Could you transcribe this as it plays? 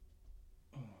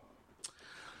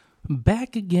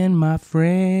Back again, my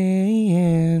friends,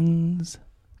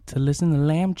 to listen to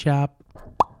Lamb Chop.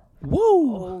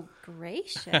 Woo! Oh,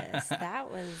 gracious.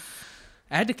 That was...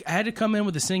 I had to come in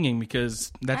with the singing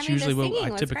because that's usually what I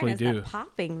typically do. That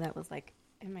popping that was like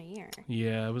in my ear.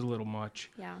 Yeah, it was a little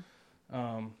much. Yeah.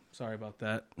 Sorry about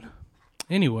that.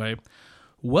 Anyway,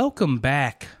 welcome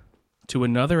back to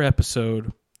another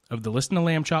episode of the Listen to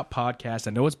Lamb Chop podcast.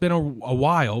 I know it's been a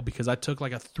while because I took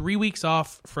like 3 weeks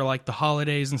off for like the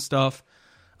holidays and stuff.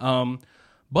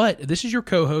 But this is your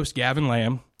co-host, Gavin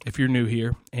Lamb, if you're new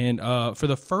here. And for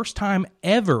the first time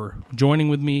ever joining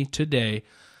with me today,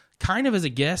 kind of as a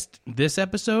guest this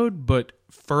episode, but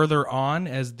further on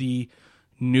as the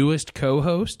newest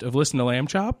co-host of Listen to Lamb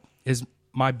Chop, is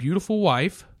my beautiful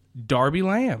wife, Darby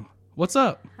Lamb. What's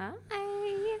up? Hi.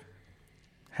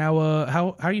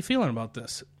 How are you feeling about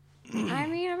this? I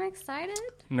mean, I'm excited.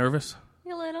 Nervous?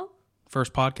 A little.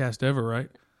 First podcast ever, right?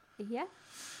 Yeah.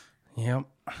 Yep.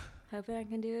 Hoping I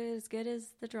can do it as good as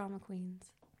the drama queens.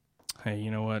 Hey,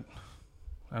 you know what?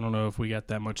 I don't know if we got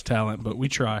that much talent, but we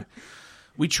try.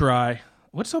 We try.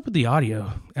 What's up with the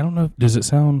audio? I don't know. Does it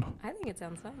sound I think it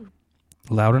sounds fine.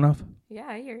 loud enough? Yeah,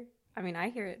 I hear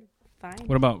it fine.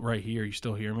 What about right here? You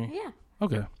still hear me? Yeah.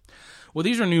 Okay. Well,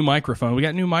 these are new microphones. We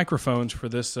got new microphones for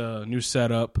this new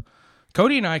setup.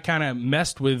 Cody and I kind of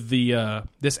messed with the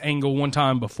this angle one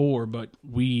time before, but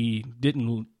we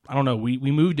didn't. I don't know. We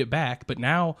moved it back, but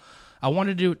now I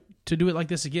wanted to do it like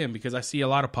this again because I see a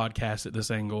lot of podcasts at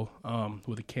this angle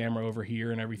with a camera over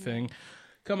here and everything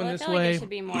coming this way. Like it should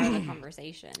be more of a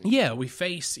conversation. Yeah, we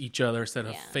face each other instead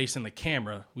of facing the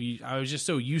camera. I was just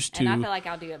so used to. And I feel like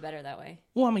I'll do it better that way.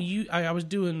 Well, I mean, I was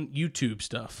doing YouTube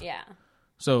stuff. Yeah.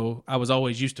 So I was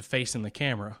always used to facing the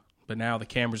camera, but now the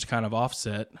camera's kind of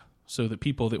offset so that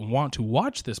people that want to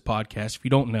watch this podcast, if you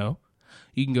don't know,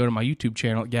 you can go to my YouTube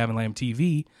channel at Gavin Lamb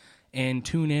TV and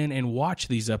tune in and watch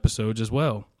these episodes as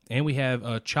well. And we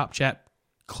have Chop Chat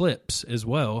clips as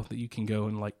well that you can go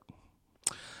and like.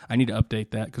 I need to update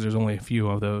that because there's only a few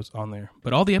of those on there.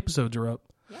 But all the episodes are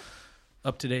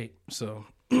up to date. So,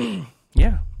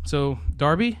 yeah. So,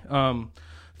 Darby,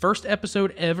 first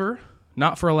episode ever.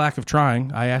 Not for a lack of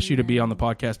trying. I asked you to be on the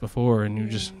podcast before, and you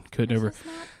just couldn't ever.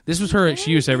 This was her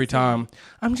excuse every time.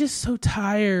 I'm just so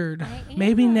tired.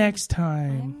 Maybe next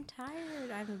time. I'm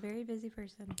tired. I'm a very busy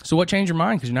person. So what changed your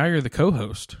mind? Because now you're the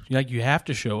co-host. Like you have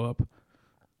to show up.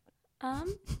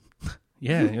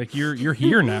 Yeah, like you're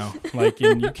here now. Like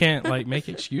and you can't like make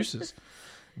excuses.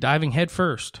 Diving head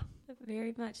first.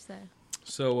 Very much so.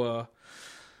 So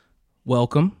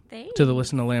welcome to the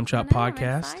Listen to Lamb Chop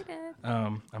podcast.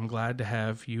 I'm glad to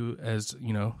have you as,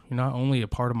 you're not only a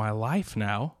part of my life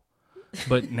now,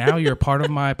 but now you're a part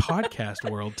of my podcast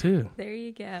world too. There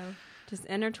you go. Just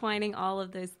intertwining all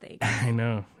of those things. I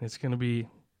know. It's going to be,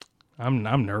 I'm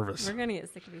nervous. We're going to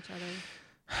get sick of each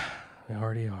other. We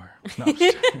already are. No,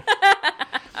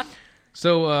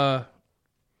 so,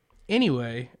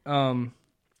 anyway,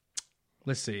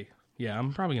 let's see. Yeah,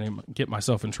 I'm probably going to get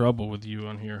myself in trouble with you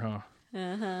on here, huh?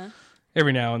 Uh-huh.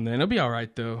 Every now and then. It'll be all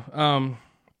right, though.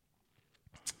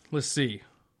 Let's see.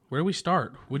 Where do we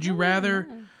start? Would you rather...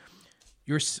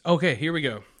 Okay, here we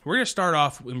go. We're going to start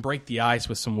off and break the ice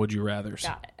with some Would You Rathers.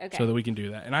 Got it. Okay. So that we can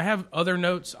do that. And I have other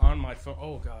notes on my phone.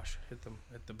 Oh, gosh. Hit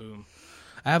the boom.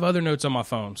 I have other notes on my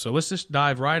phone. So let's just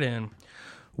dive right in.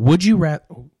 Would you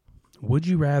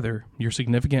rather your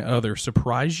significant other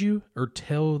surprise you or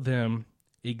tell them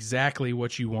exactly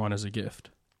what you want as a gift?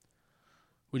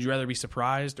 Would you rather be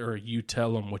surprised or you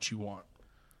tell them what you want,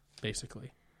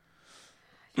 basically?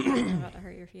 I'm about to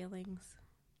hurt your feelings.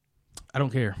 I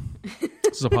don't care.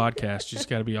 This is a podcast. You just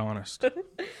got to be honest. That's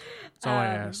all I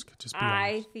ask. Just be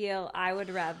honest. I feel I would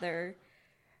rather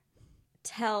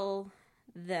tell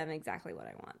them exactly what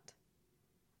I want.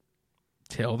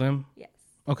 Tell them? Yes.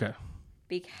 Okay.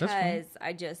 Because I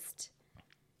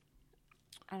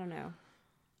don't know.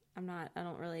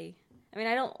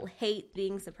 I don't hate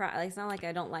being surprised. Like, it's not like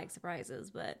I don't like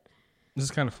surprises, but... This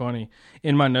is kind of funny.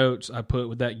 In my notes, I put,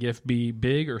 would that gift be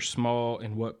big or small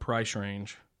and what price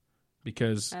range?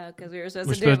 Because we were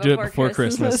supposed to do it before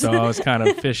Christmas. So I was kind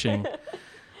of fishing.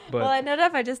 But, well, I know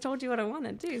enough. I just told you what I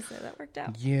wanted too, so that worked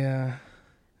out. Yeah.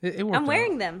 It worked I'm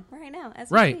wearing out. them right now.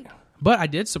 As right. we speak. But I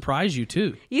did surprise you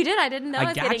too. You did. I didn't know I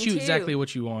was got getting you two. exactly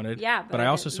what you wanted. Yeah. But I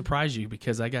also surprised you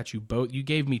because I got you both. You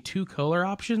gave me two color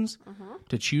options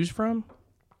to choose from.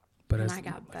 But as I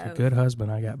got both. A good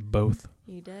husband, I got both.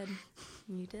 You did.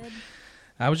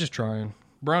 I was just trying.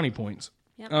 Brownie points.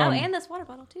 Yep. And this water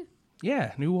bottle too.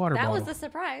 Yeah, new water bottle. That was the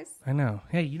surprise. I know.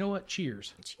 Hey, you know what?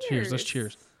 Cheers. Cheers. Let's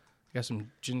cheers. I got some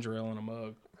ginger ale in a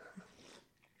mug.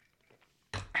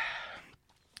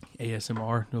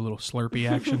 ASMR, a little Slurpee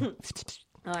action.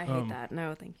 Oh, I hate that.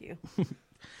 No, thank you.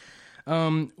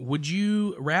 Would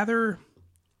you rather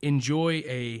enjoy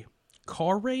a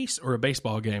car race or a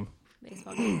baseball game?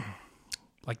 Baseball game.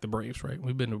 Like the Braves, right?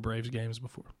 We've been to Braves games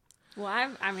before. Well,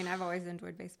 I've always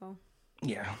enjoyed baseball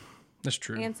Yeah, that's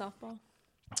true. and softball.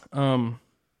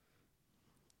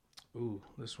 Ooh,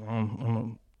 this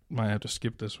one. Might have to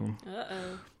skip this one.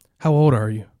 Uh-oh. How old are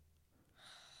you?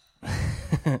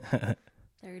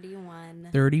 31.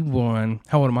 31.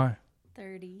 How old am I?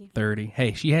 30. 30.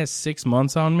 Hey, she has 6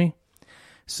 months on me.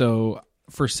 So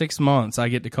for 6 months, I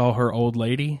get to call her old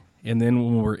lady. And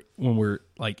then when we're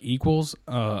like equals,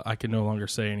 I can no longer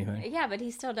say anything. Yeah, but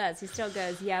he still does. He still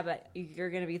goes, yeah, but you're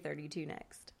going to be 32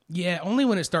 next. Yeah, only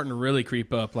when it's starting to really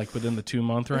creep up, like within the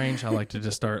 2-month range. I like to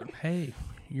just start, hey,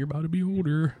 you're about to be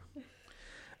older.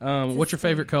 What's your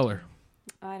favorite color?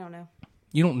 I don't know.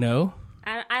 You don't know?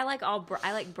 I like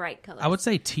I like bright colors. I would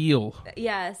say teal.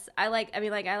 Yes, I like hot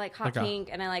Like pink,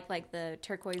 and I like the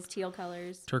turquoise teal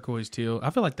colors. Turquoise teal. I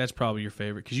feel like that's probably your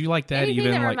favorite because you like that Anything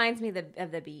even that like reminds me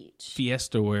of the beach.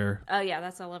 Fiesta wear. Oh yeah,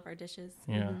 that's all of our dishes.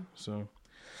 Yeah. So,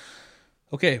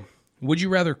 okay. Would you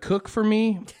rather cook for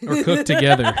me or cook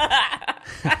together?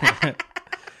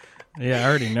 Yeah, I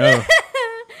already know.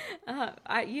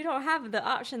 You don't have the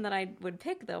option that I would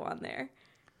pick though on there.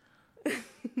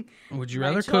 Would you My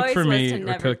rather cook choice for was me to or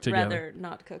never cook together? Rather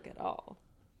not cook at all.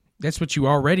 That's what you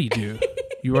already do.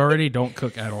 You already don't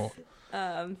cook at all.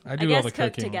 I do guess all the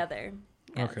cook cooking. together.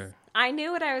 Yes. Okay. I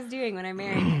knew what I was doing when I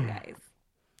married you guys.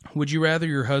 Would you rather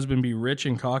your husband be rich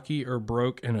and cocky or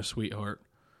broke and a sweetheart?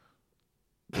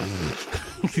 I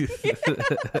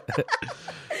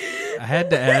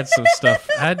had to add some stuff.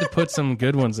 I had to put some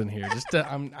good ones in here.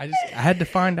 I had to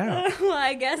find out. Well,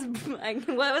 I guess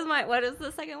what is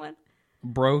the second one?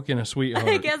 Broke and a sweetheart.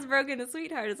 I guess broken a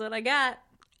sweetheart is what I got.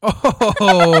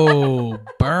 Oh,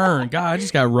 burn. God, I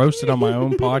just got roasted on my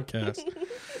own podcast.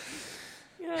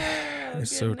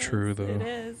 It's so true, though. It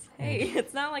is. Hey,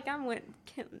 it's not like I'm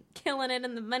killing it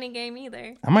in the money game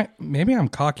either. Maybe I'm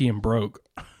cocky and broke.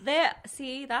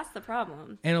 See, that's the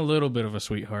problem. And a little bit of a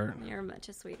sweetheart. You're much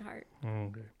a sweetheart.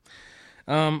 Okay.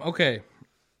 Okay.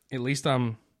 At least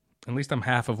I'm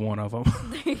half of one of them.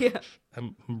 Yeah.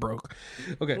 I'm broke.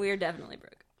 Okay. We're definitely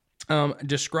broke.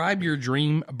 Describe your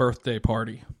dream birthday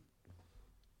party.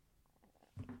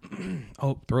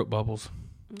 Oh, throat bubbles.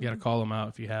 You got to call them out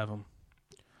if you have them.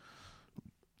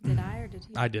 Did I or did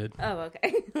he? I did. Oh,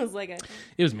 okay. I was like, It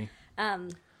was me.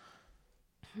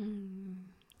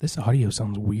 This audio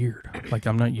sounds weird. Like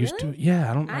I'm not used to it.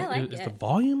 Yeah, I don't know. I like Is it. the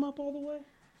volume up all the way?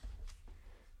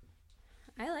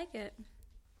 I like it.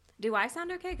 Do I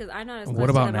sound okay? Because I'm not as What close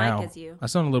about to the now? mic as you. I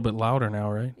sound a little bit louder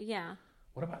now, right? Yeah.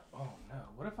 What about? Oh no!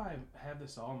 What if I have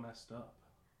this all messed up?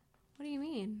 What do you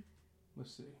mean?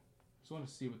 Let's see. Just want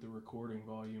to see what the recording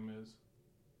volume is.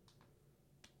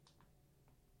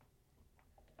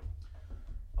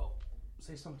 Oh,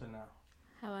 say something now.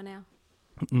 How about now?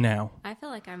 Now, I feel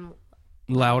like I'm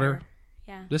louder.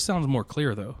 Yeah. This sounds more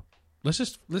clear though.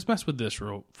 Let's mess with this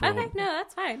for Okay, no,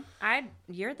 that's fine.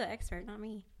 You're the expert, not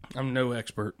me. I'm no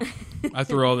expert. I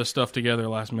threw all this stuff together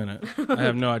last minute. I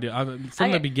have no idea. From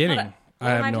Okay, the beginning, hold on. I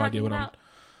What am have no talking idea what I'm. about?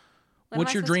 What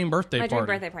What's am I your supposed dream to- birthday My party?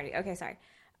 dream birthday party. Okay, sorry.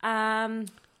 I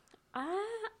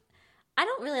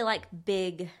don't really like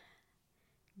big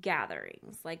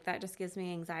gatherings. Like that just gives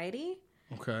me anxiety.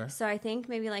 Okay. So I think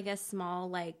maybe like a small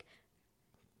like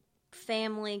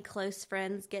family, close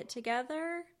friends get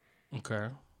together Okay.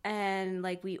 and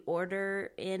like we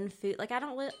order in food. Like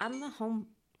I'm the home.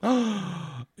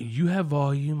 You have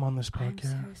volume on this I'm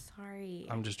podcast? so sorry.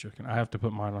 I'm just joking. I have to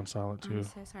put mine on silent too. I'm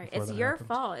so sorry. before It's that your happens.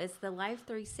 fault. It's the Life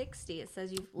 360. It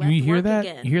says you've left You hear work that?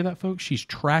 again. You hear that, folks? She's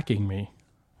tracking me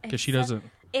because she doesn't.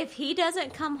 If he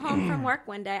doesn't come home from work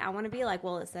one day, I want to be like,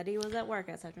 well, it said he was at work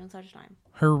at such and such time.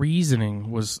 Her reasoning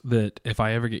was that if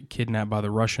I ever get kidnapped by the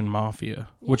Russian mafia,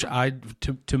 which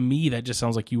to me that just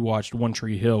sounds like you watched One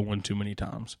Tree Hill one too many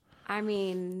times. I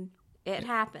mean, it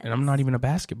happens. And I'm not even a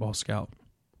basketball scout,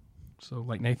 so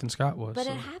like Nathan Scott was. But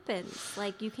so. it happens.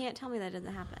 Like, you can't tell me that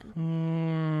doesn't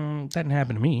happen. That didn't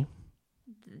happen to me.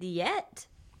 Yet.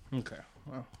 Okay,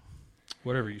 well,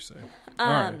 whatever you say. All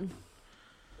right.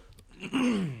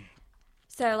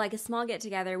 So, like, a small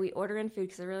get-together, we order in food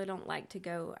because I really don't like to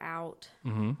go out.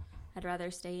 Mm-hmm. I'd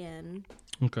rather stay in.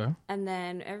 Okay. And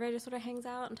then everybody just sort of hangs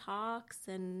out and talks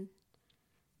and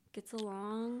gets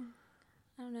along.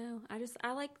 I don't know.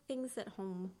 I like things at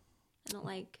home. I don't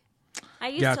like... I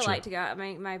used Gotcha. to like to go out.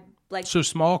 My like... So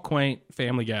small, quaint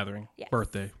family gathering, Yes.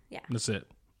 birthday. Yeah. That's it.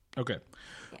 Okay.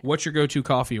 Yeah. What's your go-to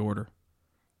coffee order?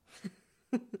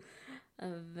 A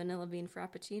vanilla bean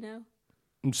frappuccino.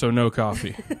 So no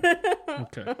coffee.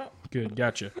 Okay, good,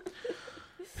 gotcha.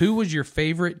 Who was your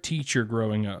favorite teacher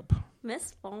growing up?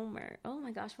 Miss Fulmer. Oh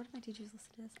my gosh, what if my teachers listen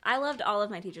to this? I loved all of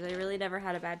my teachers. I really never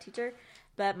had a bad teacher,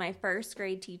 but my first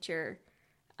grade teacher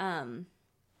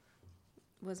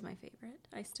was my favorite.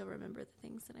 I still remember the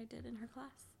things that I did in her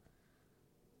class.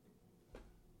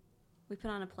 We put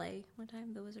on a play one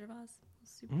time, The Wizard of Oz. It was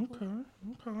super cool.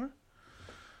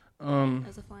 Okay.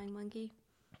 As a flying monkey.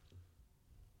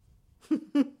 A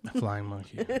flying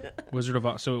monkey. Wizard of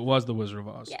Oz. So it was the Wizard of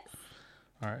Oz. Yes.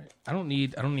 All right. I don't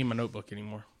need my notebook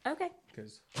anymore Okay.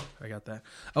 because I got that.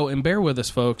 Oh, and bear with us,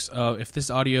 folks. If this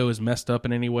audio is messed up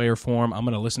in any way or form, I'm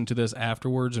going to listen to this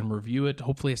afterwards and review it.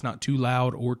 Hopefully, it's not too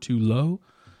loud or too low.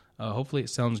 Hopefully, it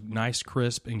sounds nice,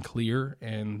 crisp, and clear,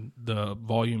 and the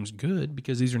volume's good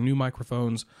because these are new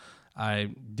microphones.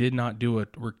 I did not do a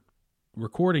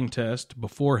recording test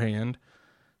beforehand,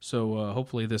 so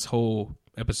hopefully, this whole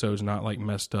episode's not like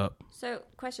messed up. So,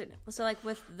 question. So, like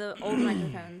with the old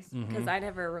microphones, because I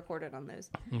never recorded on those.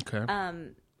 Okay.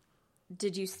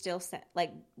 Did you still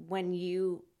like when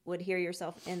you would hear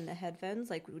yourself in the headphones?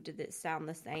 Like, did it sound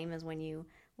the same as when you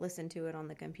listened to it on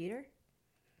the computer?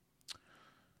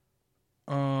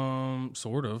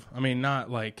 Sort of. I mean,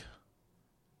 not like.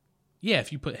 Yeah,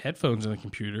 if you put headphones in the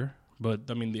computer, but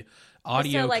I mean the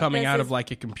audio like, coming out of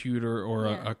like a computer or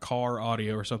Yeah. a car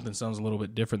audio or something sounds a little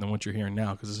bit different than what you're hearing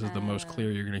now because this is the most clear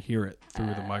you're going to hear it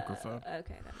through the microphone.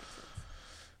 Okay, that makes sense.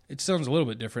 It sounds a little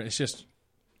bit different. It's just.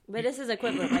 But this is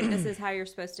equivalent. Like, this is how you're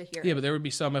supposed to hear Yeah, it. but there would be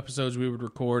some episodes we would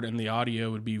record and the audio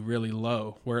would be really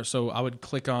low. So I would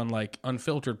click on like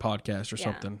unfiltered podcast or Yeah.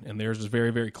 something, and theirs is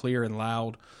very, very clear and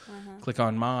loud. Click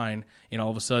on mine, and all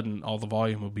of a sudden, all the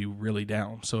volume would be really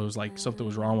down. So it was like something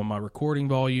was wrong with my recording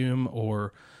volume,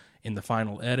 or in the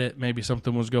final edit, maybe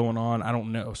something was going on. I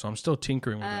don't know. So I'm still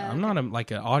tinkering with it. I'm not like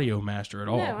an audio master at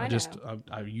all. No, I I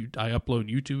upload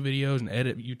YouTube videos and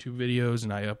edit YouTube videos,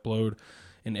 and I upload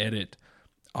and edit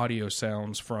audio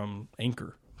sounds from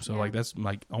Anchor. So like that's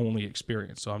my only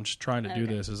experience. So I'm just trying to do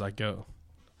this as I go.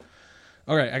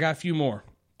 All right, I got a few more.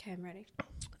 Okay, I'm ready.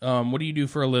 What do you do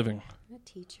for a living? I'm a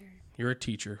teacher. You're a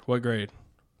teacher. What grade?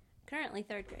 Currently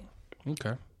 3rd grade.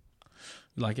 Okay.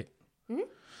 You like it? Mm-hmm.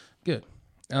 Good.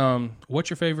 What's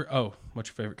your favorite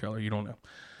color? You don't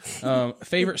know.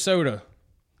 Favorite soda?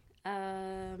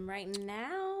 Right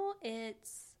now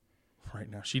it's Right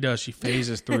now. She does. She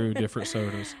phases through different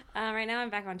sodas. right now I'm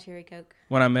back on Cherry Coke.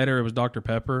 When I met her, it was Dr.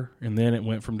 Pepper, and then it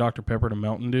went from Dr. Pepper to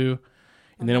Mountain Dew,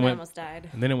 and then I it went almost died.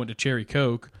 and then it went to Cherry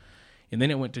Coke, and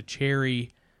then it went to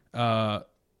Cherry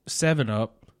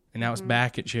 7-Up, and now it's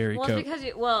back at Cherry Well, Coke. it's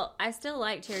because I still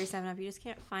like Cherry 7-Up. You just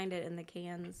can't find it in the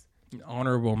cans.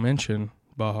 Honorable mention,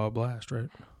 Baja Blast, right?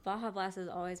 Baja Blast is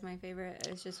always my favorite.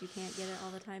 It's just you can't get it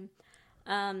all the time.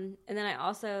 And then I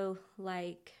also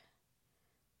like.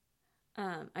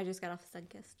 I just got off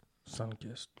Sunkist.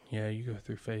 Sunkist. Yeah, you go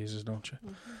through phases, don't you?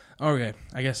 Okay,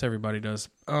 I guess everybody does.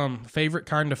 Favorite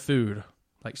kind of food,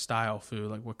 like style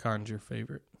food, like what kind's your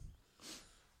favorite,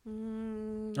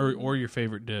 or your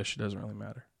favorite dish? It doesn't really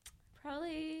matter.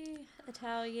 Probably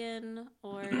Italian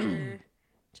or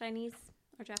Chinese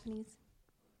or Japanese.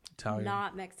 Italian.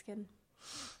 Not Mexican.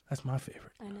 That's my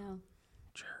favorite. I know.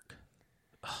 Jerk.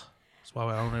 That's why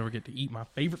I don't ever get to eat my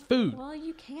favorite food. Well,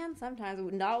 you can sometimes.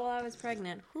 Not while I was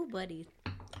pregnant. Who, buddy?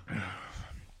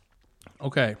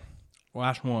 Okay,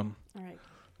 last one. All right.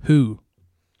 Who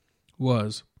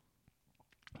was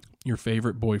your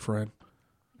favorite boyfriend?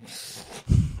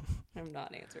 I'm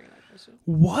not answering that question.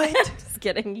 What? Just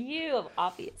kidding. You,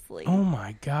 obviously. Oh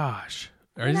my gosh.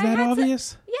 Is I that had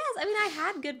obvious? Yes, I mean I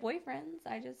had good boyfriends.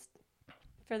 I just,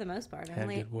 for the most part, Had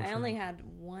good I boyfriends. only had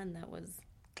one that was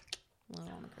a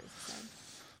little on the crazy side.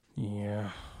 Yeah.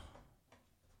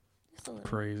 Just a little.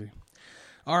 Crazy.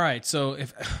 All right, so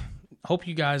hope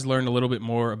you guys learned a little bit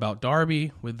more about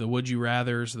Darby with the Would You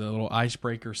Rathers, the little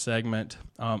icebreaker segment.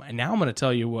 And now I'm going to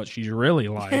tell you what she's really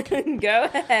like. Go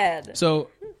ahead. So,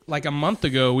 like a month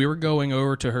ago, we were going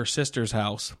over to her sister's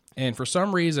house, and for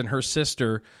some reason, her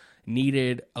sister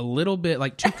needed a little bit,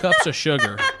 like 2 cups of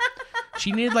sugar.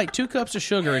 She needed like 2 cups of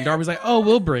sugar, and Darby's like, "Oh,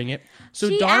 we'll bring it." So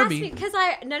She Darby, asked me because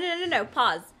no.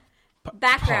 Pause.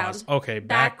 Background. pause. Okay,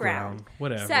 background.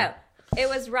 Whatever. So it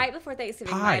was right before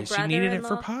Thanksgiving. Pies. My She needed it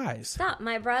brother-in-law- for pies. Stop.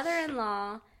 My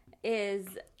brother-in-law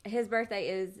his birthday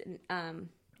is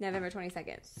November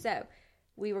 22nd. So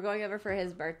we were going over for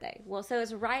his birthday. Well, so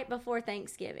it's right before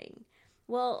Thanksgiving.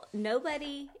 Well,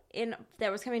 nobody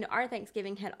that was coming to our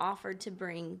Thanksgiving had offered to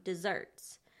bring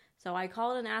desserts. So I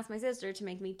called and asked my sister to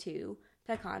make me 2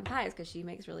 pecan pies because she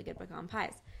makes really good pecan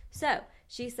pies. So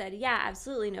she said, yeah,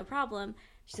 absolutely, no problem.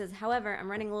 She says, however,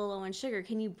 I'm running a little low on sugar.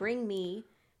 Can you bring me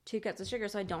 2 cups of sugar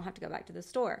so I don't have to go back to the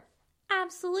store?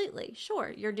 Absolutely.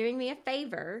 Sure. You're doing me a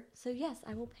favor. So yes,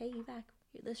 I will pay you back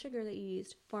the sugar that you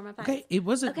used for my pies. Okay, it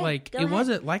wasn't Okay, like go it ahead.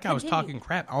 wasn't like I was Continue. talking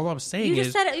crap. All I was saying You just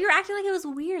is said it. You're acting like it was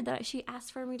weird that she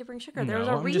asked for me to bring sugar. There was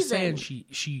a I'm reason. just saying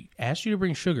she asked you to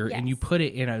bring sugar and you Yes. put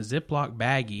it in a Ziploc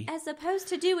baggie. As opposed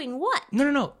to doing what?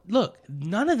 No. Look,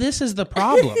 none of this is the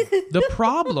problem. The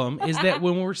problem is that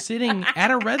when we're sitting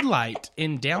at a red light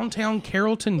in downtown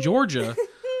Carrollton, Georgia,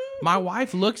 my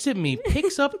wife looks at me,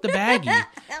 picks up the baggie,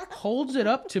 holds it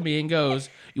up to me, and goes,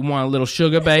 "You want a little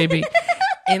sugar, baby?"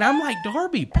 And I'm like,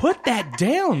 Darby, put that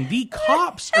down. The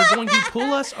cops are going to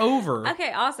pull us over.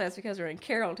 Okay, also it's because we're in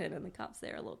Carrollton and the cops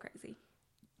there are a little crazy.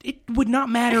 It would not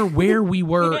matter where we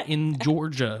were in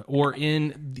Georgia or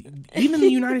even the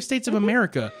United States of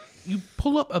America. You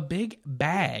pull up a big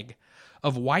bag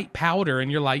of white powder and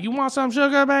you're like, "You want some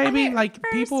sugar, baby?" Okay, Like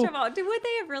first people. of all, would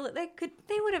they have really?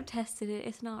 They would have tested it.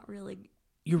 It's not really.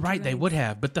 You're right, they would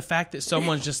have. But the fact that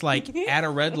someone's just like at a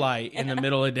red light in the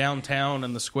middle of downtown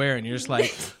in the square and you're just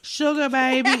like, "Sugar,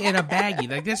 baby," in a baggie.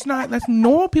 Like that's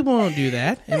normal. People don't do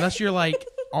that unless you're like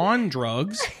on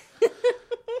drugs.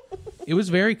 It was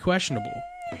very questionable.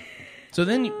 So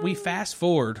then we fast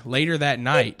forward later that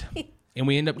night and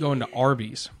we end up going to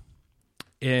Arby's.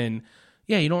 And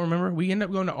yeah, you don't remember? We end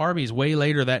up going to Arby's way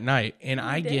later that night. And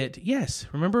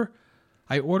remember?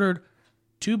 I ordered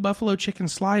 2 buffalo chicken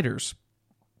sliders.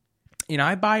 And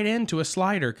I bite into a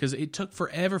slider because it took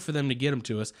forever for them to get them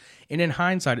to us. And in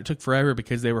hindsight, it took forever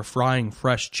because they were frying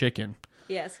fresh chicken.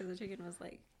 Yes, because the chicken was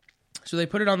like. So they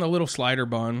put it on the little slider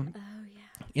bun. Oh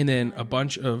yeah. And then a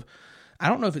bunch of, I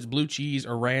don't know if it's blue cheese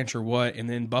or ranch or what, and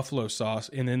then buffalo sauce,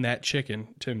 and then that chicken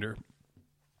tender.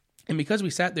 And because we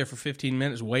sat there for 15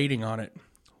 minutes waiting on it,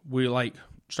 we like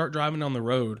start driving down the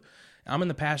road. I'm in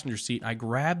the passenger seat. I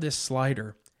grab this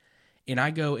slider, and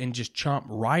I go and just chomp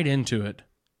right into it.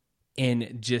 And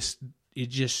it just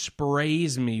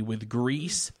sprays me with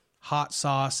grease, hot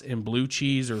sauce, and blue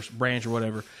cheese or ranch or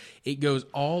whatever. It goes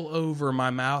all over my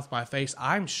mouth, my face.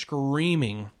 I'm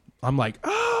screaming. I'm like,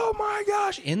 "Oh my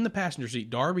gosh!" In the passenger seat,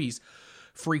 Darby's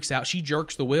freaks out. She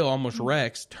jerks the wheel, almost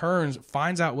wrecks, turns,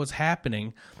 finds out what's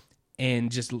happening, and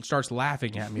just starts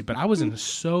laughing at me. But I was in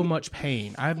so much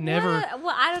pain. I've never.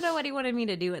 Well, I don't know what he wanted me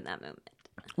to do in that moment.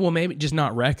 Well, maybe just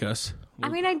not wreck us. I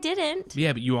mean, I didn't.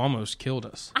 Yeah, but you almost killed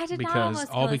us. I did not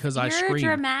almost kill us. Because I You're screamed.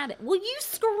 dramatic. Well, you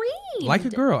screamed. Like a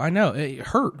girl. I know. It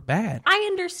hurt bad. I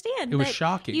understand. It was but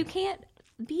shocking. You can't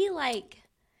be like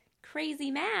crazy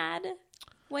mad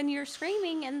when you're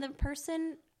screaming and the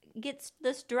person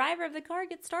this driver of the car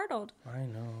gets startled. I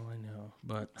know.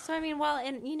 But So, I mean,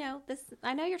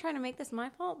 I know you're trying to make this my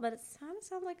fault, but it kind of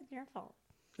sounds like it's your fault.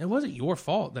 it wasn't your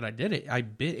fault that I did it. I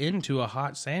bit into a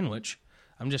hot sandwich.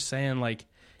 I'm just saying, like,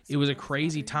 it was a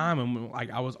crazy time, and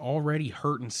like I was already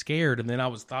hurt and scared, and then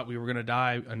I thought we were gonna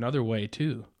die another way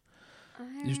too.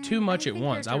 It was too much at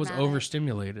once. I was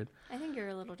overstimulated. I think you're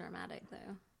a little dramatic,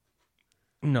 though.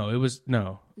 No, it was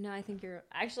no. No, I think you're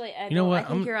actually. You know what? I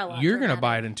think you're a lot. You're gonna dramatic.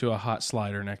 bite into a hot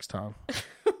slider next time,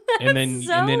 and then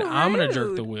so I'm gonna jerk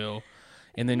rude. the wheel,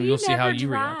 and then You we'll see how never you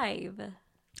react. drive.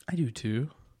 I do too.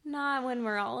 Not when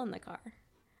we're all in the car.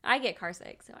 I get car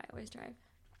sick, so I always drive.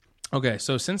 Okay,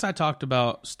 so since I talked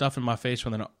about stuff in my face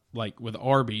with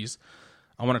Arby's,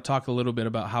 I want to talk a little bit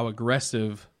about how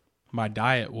aggressive my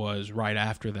diet was right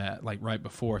after that, like right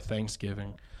before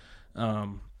Thanksgiving.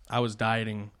 I was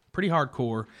dieting pretty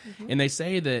hardcore, and they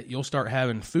say that you'll start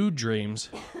having food dreams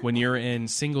when you're in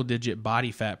single-digit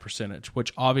body fat percentage,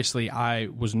 which obviously I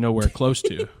was nowhere close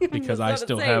to because I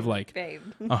still have like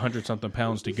 100-something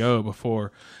pounds to go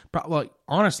before,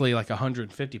 honestly, like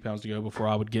 150 pounds to go before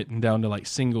I would get down to like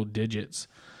single digits.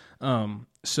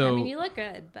 So I mean, you look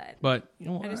good, but you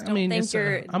know, I just don't think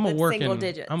you're I'm a with working. single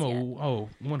digits I'm a yet.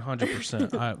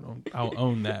 100%. I'll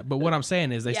own that. But what I'm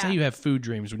saying is, they say you have food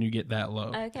dreams when you get that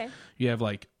low. Okay. You have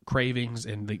like cravings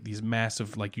and these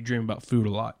massive, like you dream about food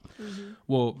a lot. Mm-hmm.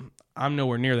 Well, I'm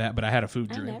nowhere near that, but I had a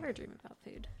food I dream. never dream about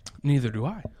food. Neither do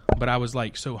I. But I was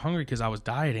like so hungry because I was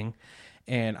dieting,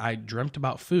 and I dreamt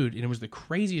about food, and it was the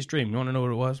craziest dream. You want to know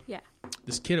what it was? Yeah.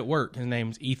 This kid at work, his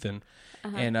name's Ethan,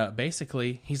 and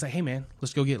basically he's like, "Hey man,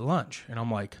 let's go get lunch." And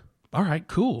I'm like, "All right,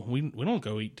 cool. We don't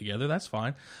go eat together. That's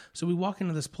fine." So we walk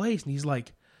into this place, and he's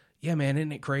like, "Yeah man,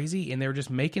 isn't it crazy?" And they were just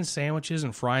making sandwiches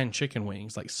and frying chicken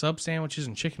wings, like sub sandwiches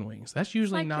and chicken wings. That's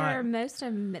usually Like not.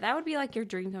 that would be like your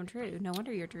dream come true. No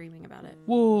wonder you're dreaming about it.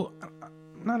 Well,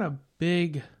 I'm not a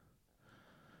big.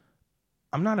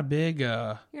 You're not a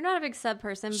big sub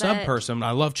person, Sub person.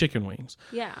 I love chicken wings.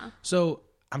 Yeah. So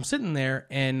I'm sitting there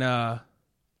and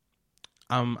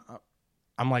I'm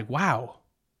like, wow,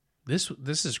 this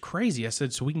is crazy. I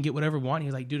said, so we can get whatever we want.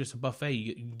 He's like, dude, it's a buffet.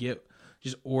 You can get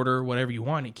just order whatever you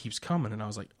want. It keeps coming. And I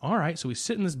was like, all right. So we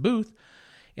sit in this booth,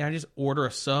 and I just order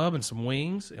a sub and some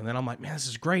wings. And then I'm like, man, this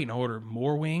is great. And I order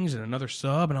more wings and another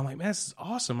sub. And I'm like, man, this is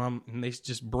awesome. And they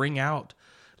just bring out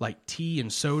like tea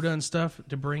and soda and stuff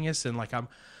to bring us. And like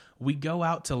we go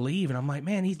out to leave, and I'm like,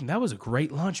 man, Ethan, that was a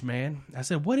great lunch, man. I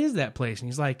said, what is that place? And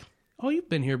he's like, oh, you've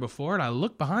been here before. And I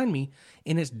look behind me,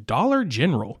 and it's Dollar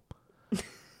General.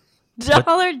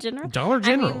 Dollar General? Dollar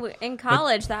General. I mean, in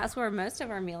college, that's where most of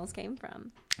our meals came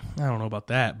from. I don't know about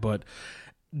that, but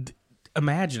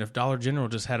imagine if Dollar General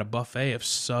just had a buffet of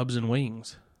subs and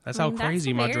wings. That's how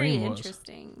crazy my dream was.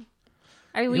 Interesting.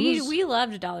 I mean, we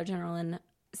loved Dollar General. And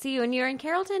see, when you're in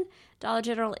Carrollton, Dollar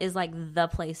General is like the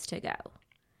place to go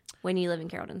when you live in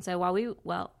Carrollton. So while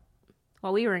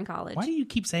we were in college. Why do you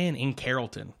keep saying in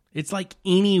Carrollton? It's like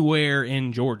anywhere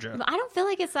in Georgia. I don't feel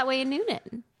like it's that way in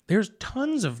Noonan. There's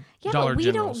tons of Yeah, Dollar but we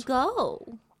Generals. don't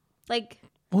go. Like,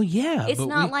 well, yeah, it's but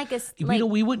not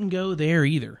we wouldn't go there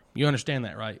either. You understand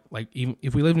that, right? Like, even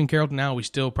if we lived in Carrollton now, we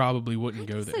still probably wouldn't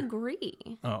go there. I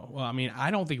disagree. Oh, well, I mean,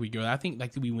 I don't think we go. I think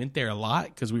like we went there a lot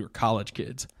because we were college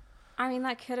kids, I mean,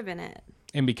 that could have been it.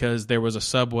 and because there was a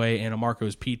Subway and a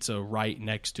Marco's Pizza right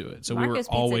next to it, so Marco's we were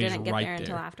Pizza always didn't get right there there.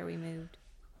 until after we moved.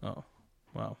 Oh,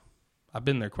 well, I've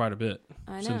been there quite a bit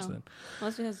I since know. then.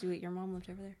 Well, that's because your mom lived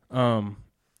over there.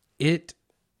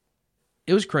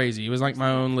 It was crazy. It was like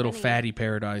my own little funny. fatty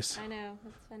paradise. I know.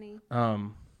 That's funny.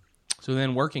 So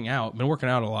then working out, been working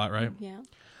out a lot, right? Yeah.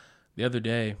 The other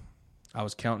day, I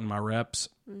was counting my reps,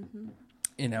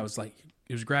 and I was like,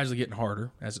 it was gradually getting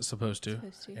harder, as it's supposed to.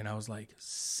 And I was like,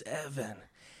 7,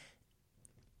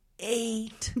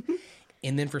 8.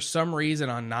 And then for some reason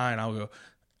on 9, I'll go,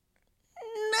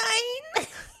 9.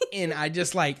 And I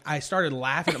just like, I started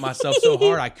laughing at myself so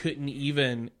hard, I couldn't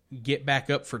even get back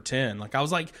up for 10. Like, I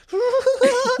was like,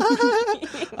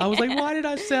 why did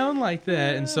I sound like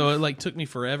that? And so it like took me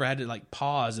forever. I had to like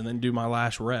pause and then do my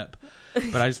last rep.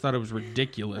 But I just thought it was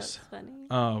ridiculous. That's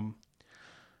funny.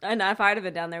 And if I'd have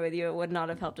been down there with you, it would not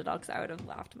have helped at all because I would have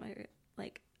laughed my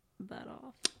like butt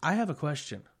off. I have a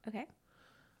question. Okay.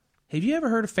 Have you ever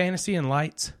heard of Fantasy and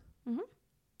Lights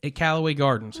at Callaway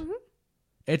Gardens?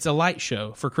 It's a light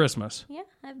show for Christmas. Yeah,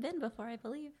 I've been before, I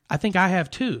believe. I think I have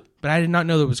too, but I did not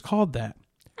know that it was called that.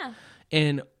 Yeah.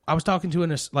 And I was talking to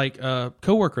a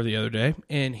coworker the other day,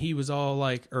 and he was all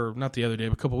like, or not the other day,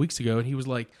 but a couple weeks ago, and he was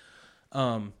like,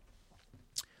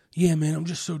 yeah, man, I'm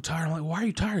just so tired. I'm like, why are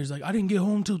you tired? He's like, I didn't get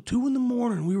home till 2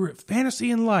 a.m. We were at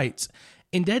Fantasy and Lights.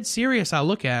 And dead serious, I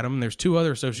look at him, and there's 2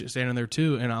 other associates standing there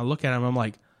too, and I look at him, I'm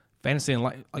like, Fantasy and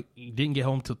Lights, like, you didn't get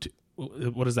home till 2.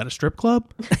 What is that, a strip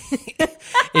club?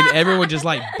 And everyone just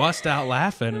like bust out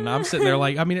laughing, and I'm sitting there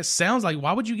like, I mean, it sounds like,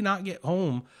 why would you not get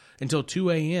home until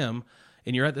 2 a.m.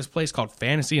 and you're at this place called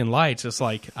Fantasy and Lights? It's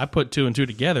like, I put 2 and 2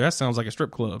 together. That sounds like a strip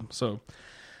club. So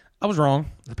I was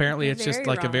wrong. Apparently, it's just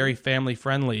like a very family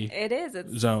friendly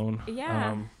zone.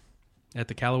 Yeah. At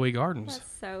the Callaway Gardens.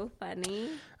 That's so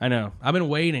funny. I know. I've been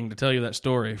waiting to tell you that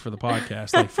story for the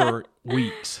podcast, like for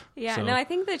weeks. Yeah. So, No, I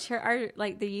think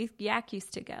the youth yak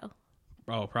used to go.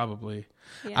 Oh, probably.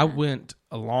 Yeah. I went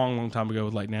a long, long time ago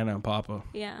with like Nana and Papa.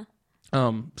 Yeah.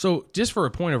 So just for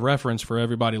a point of reference for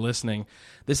everybody listening,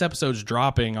 this episode's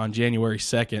dropping on January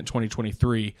 2nd,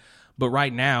 2023. But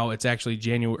right now it's actually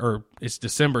it's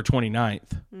December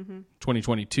 29th,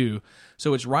 2022.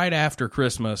 So it's right after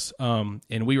Christmas. And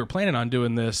we were planning on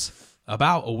doing this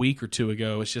about a week or 2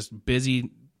 ago. It's just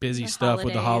busy stuff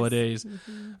with the holidays.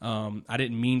 I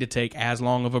didn't mean to take as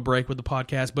long of a break with the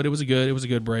podcast, but it was a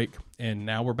good break, and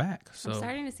now we're back. So I'm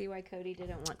starting to see why Cody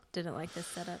didn't like this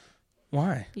setup.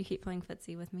 Why? You keep playing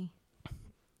footsie with me.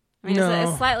 I mean, No.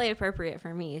 it's slightly appropriate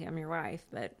for me. I'm your wife,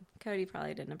 but Cody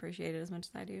probably didn't appreciate it as much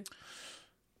as I do.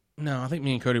 No, I think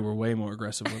me and Cody were way more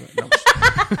aggressive with it.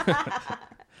 No,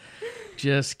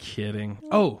 just kidding.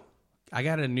 Oh, I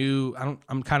got a new. I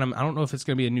don't know if it's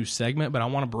going to be a new segment, but I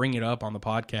want to bring it up on the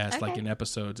podcast, like in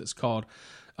episodes. It's called.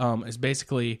 It's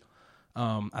basically.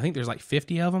 I think there's like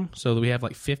 50 of them, so that we have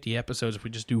like 50 episodes if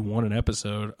we just do one an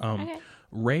episode.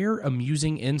 Rare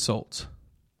amusing insults.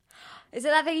 Is it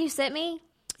that thing you sent me?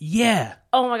 Yeah.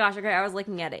 Oh my gosh! Okay, I was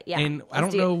looking at it. Yeah, And I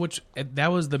don't know which.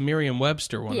 That was the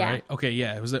Merriam-Webster one, right? Okay,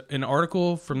 yeah. It was an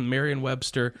article from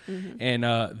Merriam-Webster, and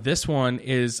this one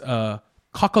is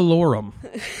cockalorum.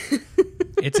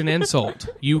 It's an insult.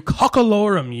 You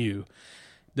cockalorum, you.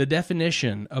 The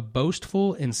definition: a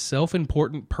boastful and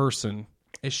self-important person,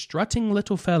 a strutting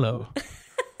little fellow.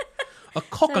 A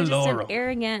cockalorum. So just an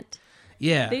arrogant,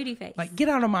 booty face. Like, get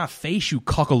out of my face, you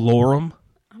cockalorum.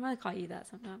 I'm gonna call you that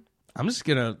sometime. I'm just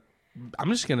gonna I'm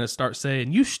just going to start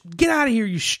saying, get out of here,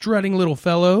 you strutting little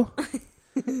fellow.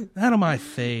 Out of my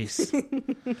face.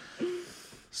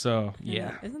 So,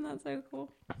 yeah. Isn't that so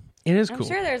cool? It is cool. I'm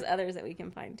sure there's others that we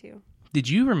can find too. Did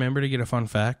you remember to get a fun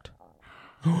fact?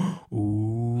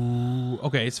 Ooh.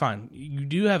 Okay, it's fine. You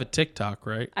do have a TikTok,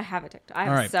 right? I have a TikTok. I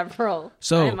have several.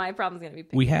 So and my problem's going to be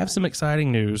we have some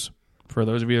exciting news for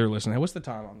those of you that are listening. Hey, what's the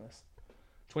time on this?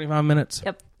 25 minutes?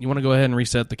 Yep. You want to go ahead and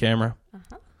reset the camera?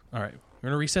 Uh-huh. All right. We're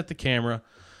going to reset the camera.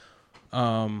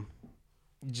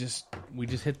 We just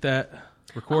hit that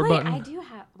record button. I do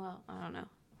have, well, I don't know.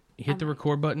 You hit the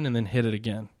record button and then hit it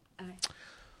again. Okay.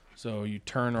 So you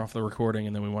turn off the recording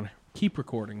and then we want to keep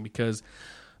recording because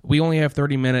we only have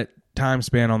 30-minute time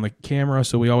span on the camera,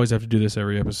 so we always have to do this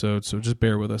every episode, so just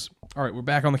bear with us. All right, we're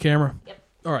back on the camera? Yep.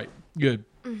 All right, good.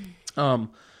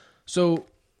 So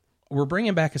we're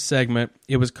bringing back a segment.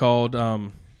 It was called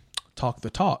Talk the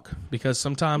Talk, because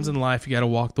sometimes in life you got to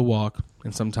walk the walk,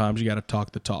 and sometimes you got to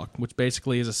talk the talk, which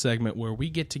basically is a segment where we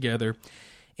get together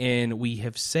and we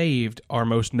have saved our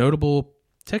most notable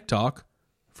TikTok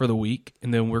for the week,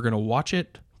 and then we're going to watch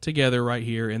it together right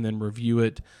here and then review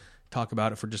it, talk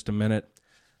about it for just a minute.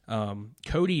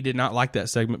 Cody did not like that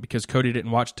segment because Cody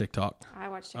didn't watch TikTok. I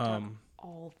watch TikTok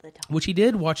all the time. Which he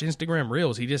did watch Instagram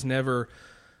Reels. He just never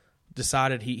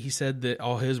decided. He said that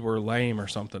all his were lame or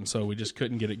something, so we just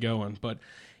couldn't get it going.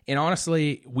 And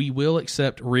honestly, we will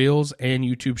accept Reels and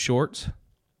YouTube Shorts,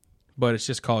 but it's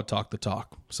just called Talk the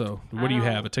Talk. So what do you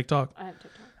have, a TikTok? I have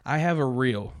TikTok. I have a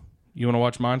Reel. You want to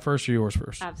watch mine first or yours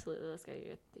first? Absolutely. Let's go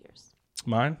with yours.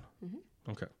 Mine?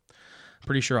 Mm-hmm. Okay.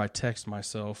 Pretty sure I text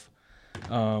myself.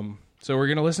 So we're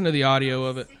going to listen to the audio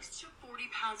of it. 6 to 40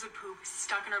 pounds of poop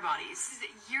stuck in our bodies. This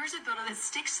is years of buildup that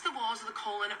sticks to the walls of the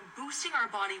colon, boosting our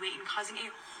body weight and causing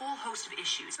a whole host of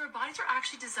issues. Our bodies are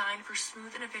actually designed for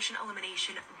smooth and efficient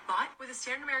elimination, but with a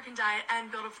standard American diet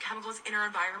and buildup of chemicals in our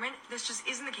environment, this just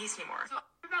isn't the case anymore. So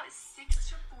about 6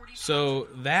 to 40 So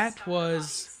that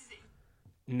was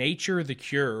Nature the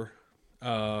Cure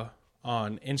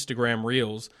on Instagram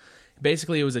Reels.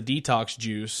 Basically, it was a detox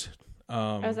juice.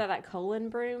 Was that colon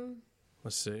broom?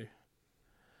 Let's see.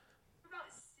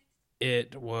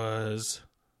 It was...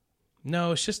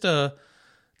 No, it's just a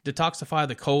detoxify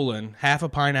the colon, half a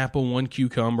pineapple, 1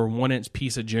 cucumber, 1 inch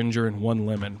piece of ginger, and 1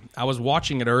 lemon. I was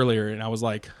watching it earlier, and I was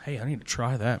like, hey, I need to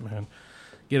try that, man.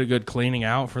 Get a good cleaning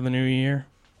out for the new year,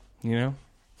 you know?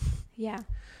 Yeah.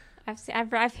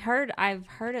 I've heard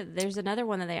of, there's another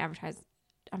one that they advertise.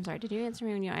 I'm sorry, did you answer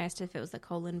me when you asked if it was the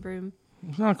colon broom?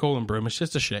 It's not a colon broom, it's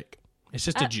just a shake. It's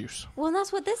just a juice. Well,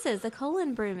 that's what this is. The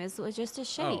colon broom was just a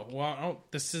shake. Oh, well,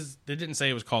 they didn't say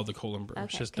it was called the colon broom. Okay,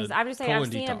 It's just because a I'm just saying colon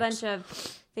I've seen detox. a bunch of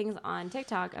things on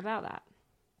TikTok about that.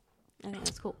 I think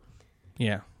that's cool.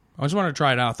 Yeah. I just wanted to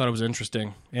try it out. I thought it was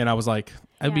interesting. And I was like,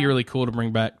 it'd be really cool to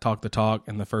bring back Talk the Talk.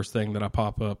 And the first thing that I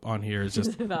pop up on here is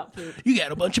just, About poop. you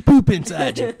got a bunch of poop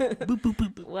inside you. Boop, boop,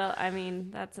 boop, boop. Well, I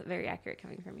mean, that's very accurate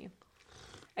coming from you.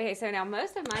 Okay, so now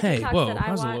most of my Hey, TikToks whoa, that that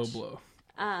I was watch, a low blow.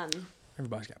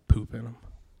 Everybody's got poop in them.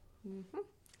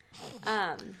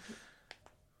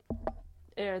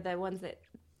 are the ones that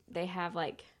they have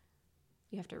like,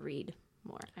 you have to read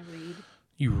more. I read.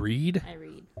 You read? I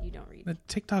read. You don't read. The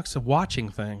TikTok's a watching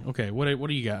thing. Okay, what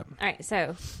do you got? All right,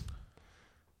 so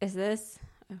is this?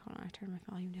 Oh, hold on, I turned my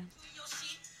volume down.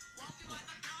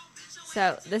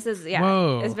 So this is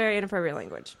Whoa. It's very inappropriate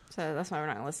language. So that's why we're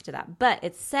not gonna listen to that. But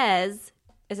it says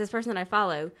it's this person that I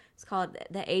follow. It's called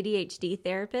the ADHD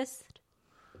Therapist.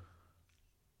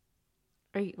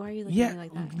 Why are you looking at me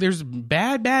like that? There's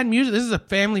bad music. This is a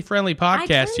family-friendly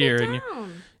podcast here, and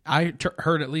I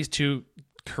heard at least 2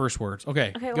 curse words.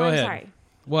 Okay, well, go ahead. I'm sorry.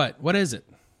 What is it?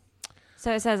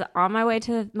 So it says, on my way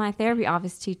to my therapy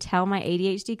office to tell my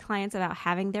ADHD clients about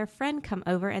having their friend come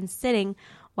over and sitting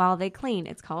while they clean.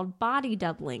 It's called body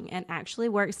doubling and actually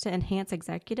works to enhance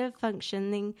executive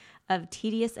functioning of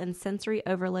tedious and sensory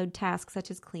overload tasks such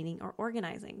as cleaning or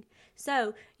organizing.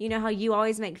 So, you know how you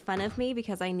always make fun of me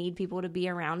because I need people to be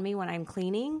around me when I'm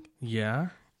cleaning? Yeah.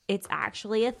 It's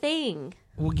actually a thing.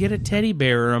 Well, get a teddy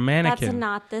bear or a mannequin. That's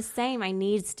not the same. I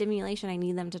need stimulation. I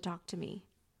need them to talk to me.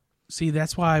 See,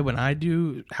 that's why when I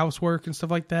do housework and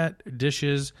stuff like that,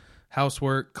 dishes,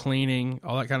 housework, cleaning,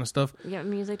 all that kind of stuff. Yeah,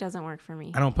 music doesn't work for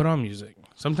me. I don't put on music.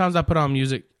 Sometimes I put on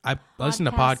music. I listen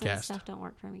to Podcasts and podcasts. Stuff don't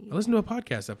work for me. I listen to a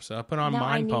podcast episode. I put on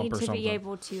Mind Pump or something. I need to be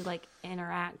able to like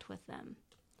interact with them.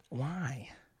 Why?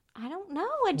 I don't know.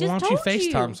 I just Why told don't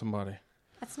you FaceTime somebody?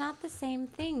 That's not the same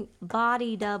thing.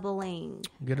 Body doubling.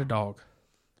 Get a dog.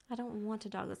 I don't want a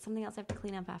dog. That's something else I have to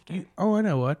clean up after. I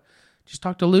know what. Just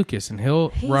talk to Lucas, and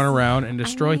he'll run around and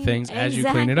destroy things as you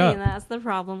clean it up. That's the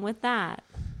problem with that.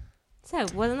 So,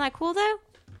 wasn't that cool, though?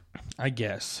 I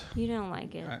guess. You don't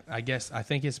like it. I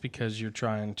think it's because you're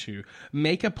trying to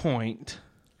make a point.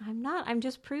 I'm not. I'm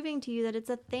just proving to you that it's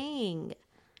a thing.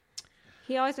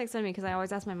 He always makes fun of me because I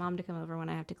always ask my mom to come over when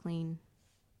I have to clean.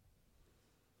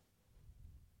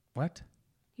 What?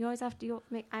 You always have to.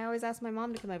 I always ask my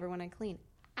mom to come over when I clean.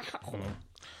 Ow.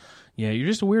 Yeah, you're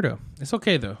just a weirdo. It's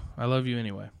okay though. I love you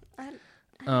anyway. I think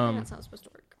that's how it's supposed to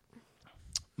work.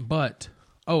 But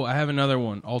I have another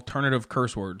one. Alternative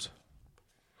curse words.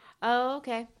 Oh,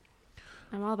 okay.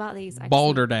 I'm all about these.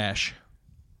 Balderdash.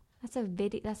 That's a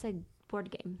video. That's a board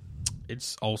game.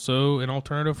 It's also an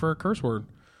alternative for a curse word.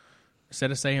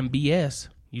 Instead of saying BS,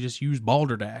 you just use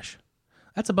balderdash.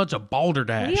 That's a bunch of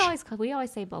balderdash. We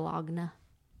always say Bologna.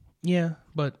 Yeah,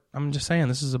 but I'm just saying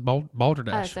this is a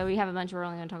balderdash. Oh, so we have a bunch. We're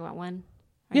only going to talk about one.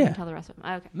 Yeah. Tell the rest of them.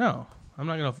 Okay. No, I'm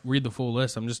not going to read the full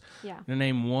list. I'm just going to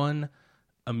name one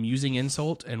amusing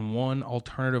insult and one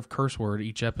alternative curse word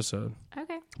each episode.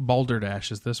 Okay.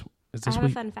 Balderdash is this I have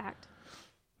week? a fun fact.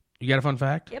 You got a fun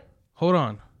fact? Yep. Hold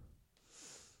on.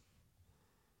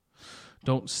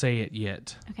 Don't say it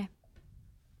yet. Okay.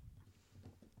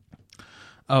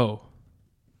 Oh.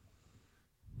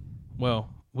 Well,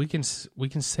 we can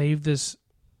save this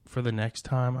for the next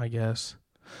time, I guess.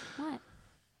 What?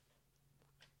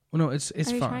 Well, no, it's Are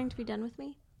you fine. trying to be done with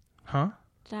me? Huh?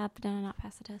 Did I not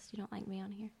pass the test? You don't like me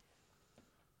on here?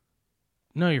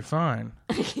 No, you're fine.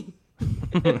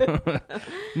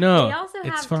 No, We also it's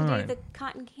have fine. to do the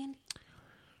cotton candy.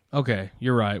 Okay,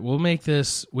 you're right. We'll make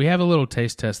this. We have a little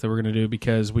taste test that we're going to do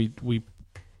because we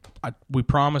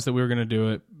promised that we were going to do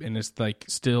it, and it's like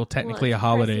still technically Well, a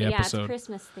holiday Christmas, episode. Yeah, it's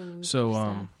Christmas themed.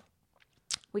 So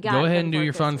we got go it ahead and do before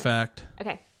your fun Christmas. fact.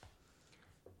 Okay.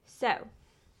 So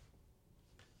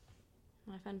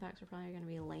my fun facts are probably going to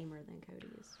be lamer than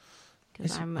Cody's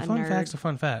because I'm a fun nerd. fact's a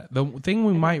fun fact. The thing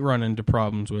we might run into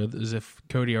problems with is if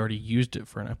Cody already used it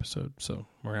for an episode. So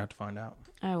we're going to have to find out.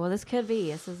 Oh, well, this could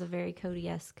be. This is a very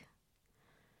Cody-esque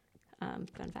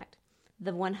fun fact.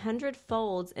 The 100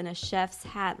 folds in a chef's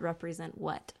hat represent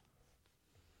what?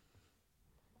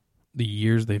 The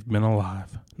years they've been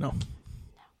alive. No.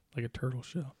 Like a turtle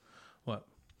shell. What?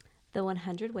 The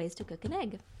 100 ways to cook an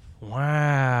egg.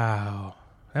 Wow.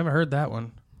 I haven't heard that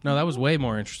one. No, that was way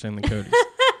more interesting than Cody's.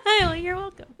 Well, you're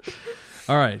welcome.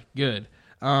 All right, good.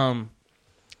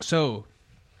 So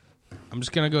I'm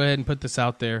just going to go ahead and put this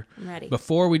out there. I'm ready.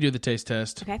 Before we do the taste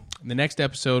test, Okay. in the next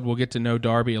episode, we'll get to know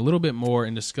Darby a little bit more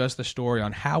and discuss the story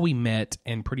on how we met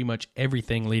and pretty much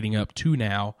everything leading up to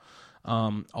now.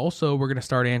 Also, we're going to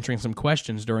start answering some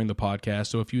questions during the podcast.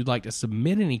 So if you'd like to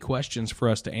submit any questions for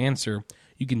us to answer,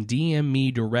 you can DM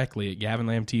me directly at Gavin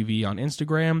Lamb TV on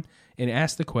Instagram and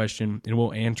ask the question, and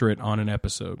we'll answer it on an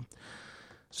episode.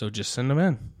 So just send them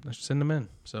in. Let's send them in.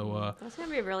 So That's going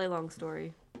to be a really long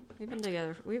story. We've been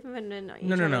together. We've been in each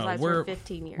no. other's lives for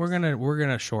 15 years. We're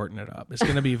gonna shorten it up. It's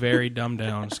gonna be very dumbed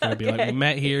down. It's gonna be like we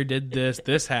met here, did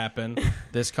this happened,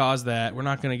 this caused that. We're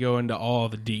not gonna go into all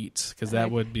the deets because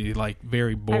that would be like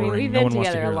very boring. I mean, we've no been one wants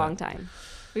to together hear a long that. time.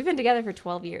 We've been together for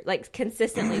 12 years, like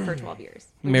consistently for 12 years.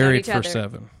 We've Married known for each other.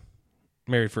 7.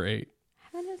 Married for 8.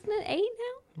 Isn't it 8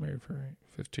 now? Married for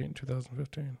 8.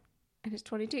 2015. And it's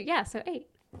 22. Yeah, so 8.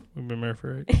 We've been married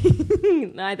for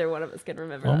 8. Neither one of us can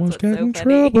remember. Almost That's got in what's so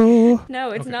funny. trouble. No,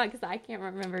 it's Okay. not because I can't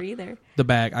remember either. The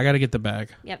bag. I gotta get the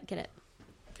bag. Yep, get it.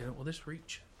 Get it? Will this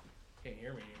reach? Can't hear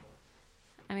me anymore.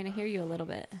 I mean, I hear you a little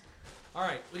bit. All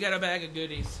right, we got a bag of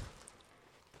goodies.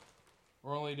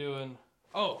 We're only doing.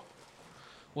 Oh,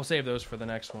 we'll save those for the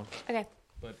next one. Okay.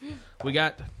 But we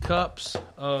got cups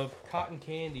of cotton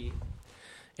candy,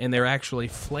 and they're actually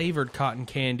flavored cotton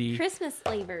candy. Christmas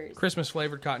flavors. Christmas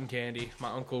flavored cotton candy.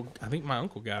 I think my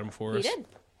uncle got them for He us. did.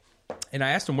 And I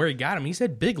asked him where he got them. He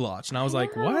said Big Lots, and I was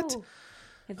like, "What?" Wow.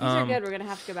 If these are good, we're gonna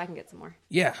have to go back and get some more.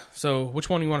 Yeah. So, which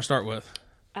one do you want to start with?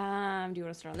 Do you want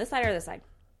to start on this side or this side?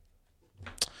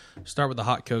 Start with the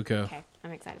hot cocoa. Okay,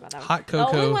 I'm excited about that one. Hot The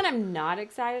cocoa. only one I'm not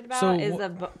excited about So is wh-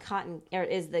 the cotton or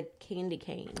is the candy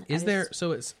cane. Is there?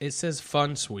 So it says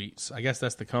Fun Sweets. I guess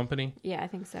that's the company. Yeah, I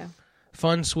think so.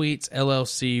 Fun Sweets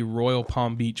LLC, Royal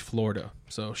Palm Beach, Florida.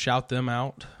 So shout them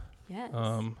out. Yes.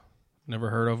 Never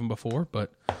heard of them before,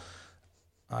 but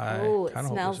I Oh, it kinda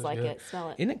hope smells this is like good. it. Smell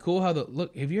it. Isn't it cool how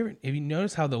have you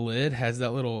noticed how the lid has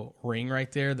that little ring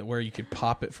right there that where you could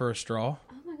pop it for a straw?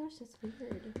 Oh my gosh, that's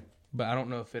weird. But I don't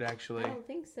know if it actually. I don't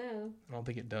think so. I don't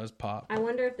think it does pop. I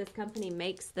wonder if this company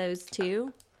makes those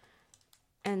too.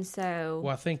 And so,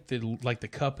 Well, I think the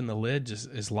cup and the lid just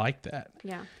is like that.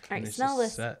 yeah. All And right, it's smell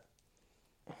just this. set.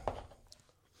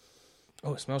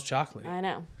 Oh, it smells chocolatey. I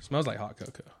know. It smells like hot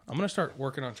cocoa. I'm gonna start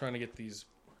working on trying to get these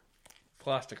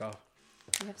plastic off.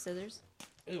 You have scissors?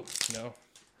 Ew, no,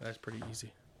 that's pretty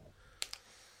easy.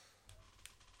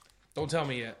 Don't tell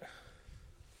me yet.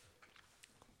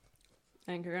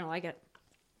 I think you're gonna like it.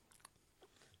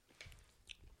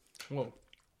 Whoa.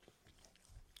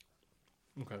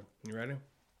 Okay, you ready? All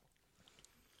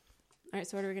right,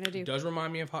 so what are we gonna do? It does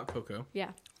remind me of hot cocoa.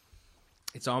 Yeah.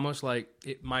 It's almost like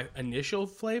my initial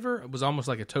flavor was almost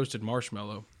like a toasted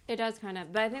marshmallow. It does kind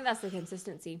of, but I think that's the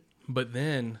consistency. But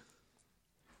then,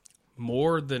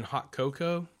 more than hot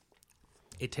cocoa,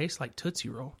 it tastes like Tootsie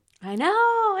Roll. I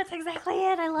know. That's exactly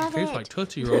it. I love It tastes like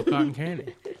Tootsie Roll cotton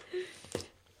candy.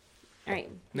 All right.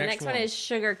 The Next next one one is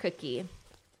sugar cookie.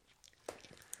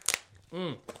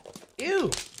 Ew!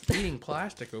 Eating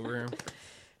plastic over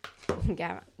here.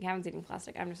 Gavin's eating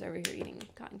plastic. I'm just over here eating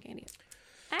cotton candy.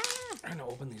 Ah! I'm gonna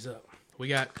open these up. We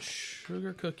got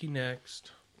sugar cookie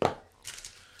next.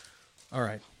 All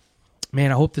right,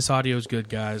 man. I hope this audio is good,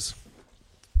 guys.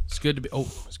 It's good to be.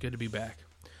 Oh, it's good to be back.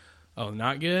 Oh,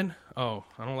 not good. Oh,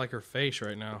 I don't like her face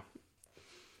right now.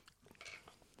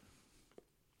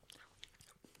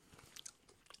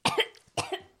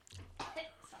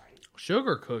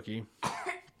 Sugar cookie.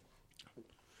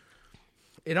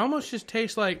 It almost just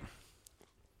tastes like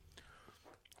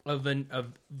a vanilla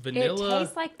It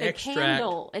tastes like the extract.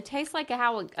 candle. It tastes like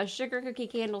how a sugar cookie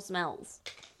candle smells.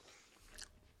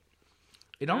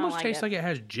 It don't almost like tastes it. like it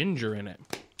has ginger in it,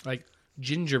 like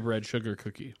gingerbread sugar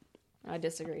cookie. I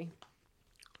disagree.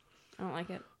 I don't like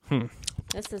it.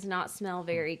 This does not smell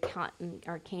very cotton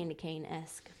or candy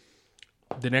cane-esque.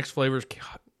 The next flavor is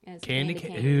As candy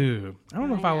cane. cane. Ew, I don't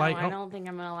know if I like. I don't think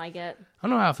I'm gonna like it. I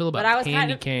don't know how I feel about But I was candy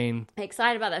kind of- cane.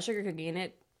 Excited about that sugar cookie, and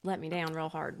it let me down real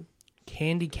hard.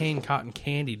 Candy cane cotton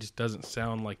candy just doesn't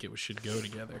sound like it should go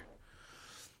together.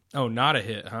 Oh, not a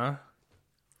hit, huh?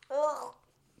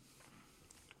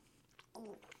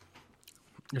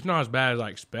 It's not as bad as I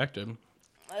expected.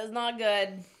 It's not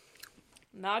good.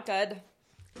 Not good.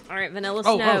 All right, vanilla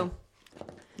Oh, snow.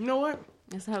 You know what?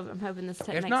 I'm hoping this It's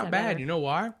makes not it bad. better. You know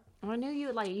why? I knew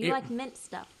you like It- like mint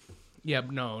stuff. Yeah,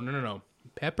 but no.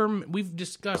 Peppermint. We've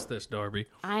discussed this, Darby.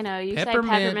 I know you say Peppermint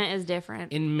peppermint is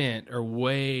different. And mint are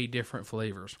way different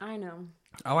flavors. I know.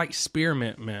 I like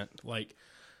spearmint mint, like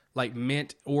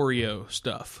mint Oreo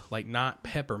stuff, like not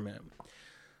peppermint.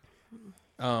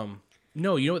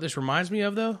 No, you know what this reminds me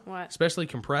of though? What? Especially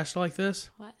compressed like this,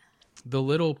 What? the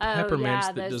little peppermints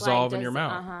that those, dissolve like, in your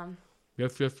mouth. Uh-huh. You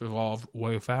have to dissolve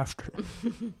way faster.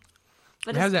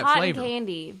 But It has it's that cotton flavor.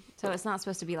 candy, so it's not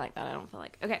supposed to be like that. I don't feel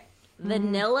like. Okay,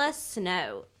 vanilla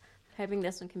snow. Hoping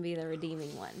this one can be the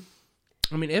redeeming one.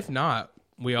 I mean, if not,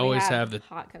 we always have the,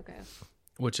 hot cocoa.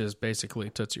 which is basically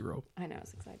Tootsie Roll. I know,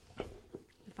 it's exciting. I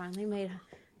finally made a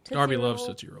Tootsie Darby Roll. loves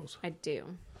Tootsie Rolls. I do.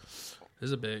 This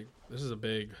is a big.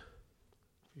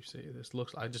 You see, this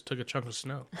looks. I just took a chunk of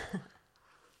snow.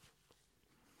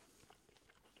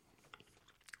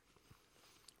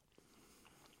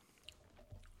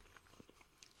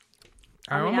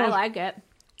 I like it. It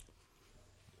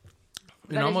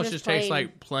but it's almost just just tastes plain.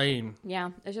 like plain, Yeah,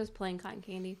 it's just plain cotton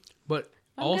candy. but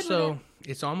I'm good with also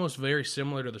it's almost very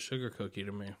similar to the sugar cookie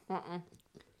to me.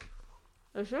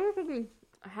 The sugar cookie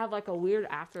had like a weird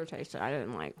aftertaste that I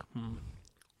didn't like. I'm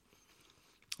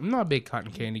not a big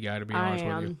cotton candy guy, to be honest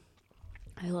with you.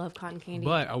 I love cotton candy.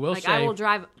 But I will like, say, I will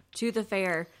drive to the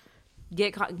fair,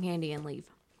 get cotton candy, and leave.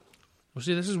 well,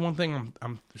 see, this is one thing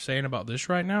I'm saying about this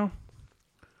right now,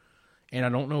 and I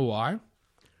don't know why.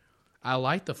 I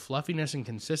like the fluffiness and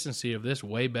consistency of this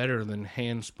way better than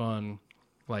hand spun,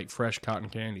 like fresh cotton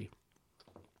candy.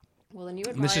 Well, then you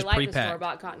would And this probably is like the pre-packed.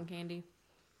 store-bought cotton candy.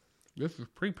 This is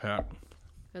pre-packed.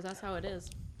 Because that's how it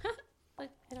is. Look,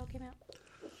 it all came out.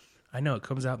 I know it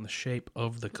comes out in the shape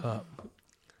of the cup.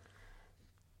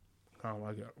 I don't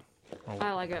like it.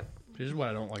 I like it. This is what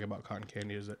I don't like about cotton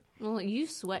candy is that Well, you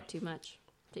sweat too much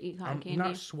to eat cotton I'm candy.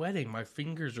 not sweating. My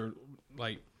fingers are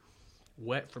like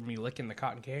wet from me licking the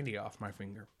cotton candy off my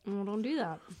finger. Well, don't do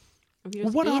that. If you Well,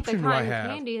 just what eat option the do I cotton have?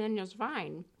 candy, then it's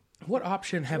fine. What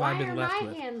option have I been left Why are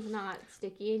with? my hands not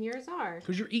sticky and yours are?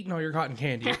 Because you're eating all your cotton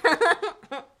candy.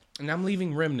 And I'm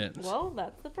leaving remnants. Well,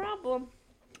 that's the problem.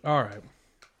 All right.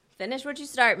 Finish what you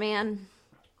start, man.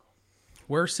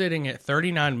 We're sitting at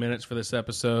 39 minutes for this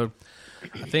episode.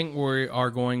 I think we are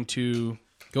going to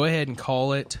go ahead and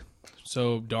call it.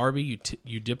 So, Darby,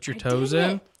 you dipped your toes did in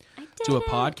it. I did to a it.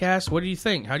 podcast. What do you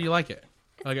think? How do you like it?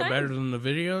 Like it fine. better than the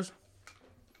videos?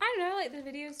 I don't know, I like the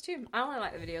videos too. I only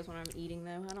like the videos when I'm eating,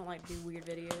 though. I don't like to do weird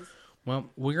videos. Well,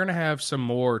 we're going to have some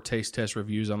more taste test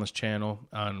reviews on this channel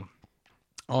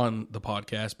on the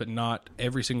podcast, but not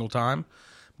every single time.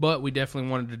 But we definitely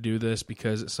wanted to do this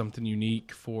because it's something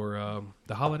unique for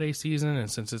the holiday season, and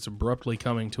since it's abruptly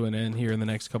coming to an end here in the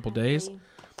next couple days, and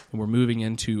we're moving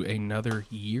into another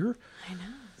year. I know.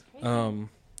 It's crazy.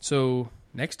 So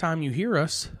next time you hear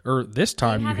us, or this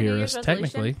time you have a hear New us, Year's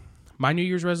technically, my New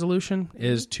Year's resolution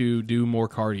is to do more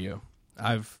cardio.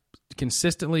 I've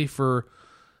consistently for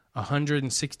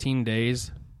 116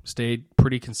 days stayed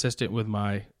pretty consistent with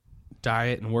my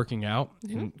diet and working out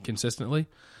consistently.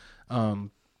 And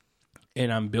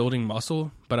I'm building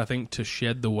muscle, but I think to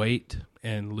shed the weight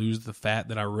and lose the fat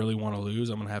that I really want to lose,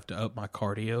 I'm going to have to up my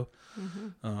cardio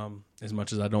as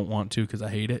much as I don't want to because I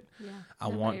hate it. Yeah. I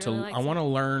want to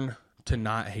learn to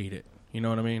not hate it. You know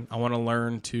what I mean? I want to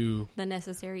learn to... The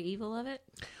necessary evil of it?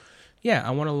 Yeah,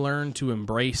 I want to learn to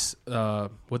embrace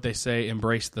what they say,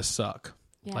 embrace the suck.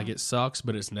 Yeah. Like it sucks,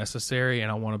 but it's necessary,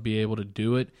 and I want to be able to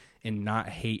do it and not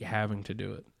hate having to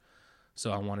do it.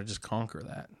 So I want to just conquer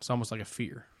that. It's almost like a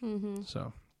fear. Mm-hmm.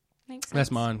 So Makes sense.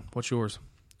 that's mine. What's yours?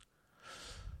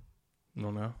 You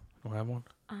don't know? Don't have one?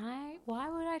 Why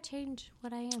would I change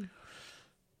what I am?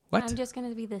 What? I'm just going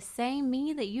to be the same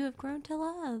me that you have grown to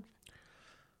love.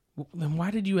 Then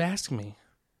why did you ask me?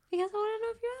 Because I want to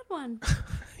know if you had one.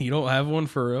 You don't have one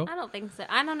for real? I don't think so.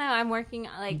 I don't know. I'm working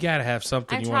You got to have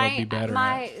something I'm you want to trying be better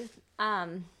at.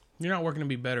 my You're not working to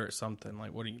be better at something.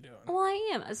 Like, what are you doing? Well,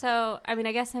 I am. So, I mean,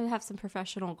 I guess I have some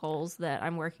professional goals that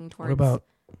I'm working towards.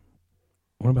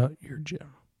 What about your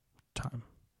gym time?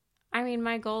 I mean,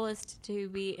 my goal is to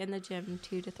be in the gym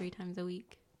 2 to 3 times a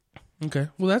week. Okay.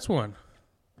 Well, that's one.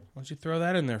 Why don't you throw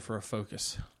that in there for a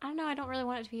focus? I don't know. I don't really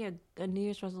want it to be a New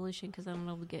Year's resolution because I don't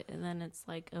know and then it's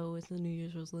like, oh, it's a New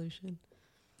Year's resolution.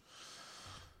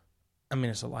 I mean,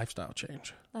 it's a lifestyle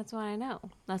change. That's why I know.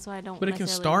 That's why I don't. But it can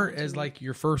start as like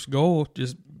your first goal,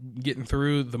 just getting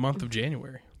through the month of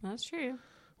January. That's true.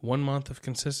 1 month of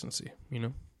consistency, you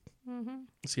know? Mm-hmm.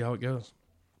 See how it goes.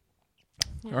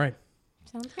 Yeah. All right.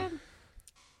 Sounds good.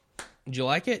 Did you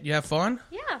like it? You have fun?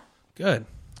 Yeah. Good.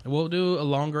 We'll do a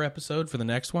longer episode for the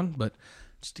next one, but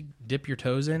just to dip your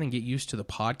toes in and get used to the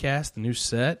podcast, the new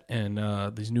set,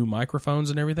 and these new microphones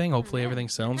and everything. Hopefully everything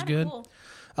sounds good. Cool.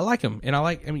 I like them, and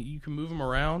I mean, you can move them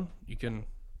around. You can,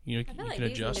 I feel like can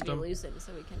these adjust need to them. be loosened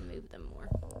so we can move them more.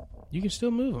 You can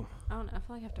still move them. I don't know. I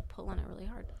feel like I have to pull on it really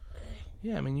hard.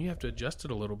 Yeah, I mean, you have to adjust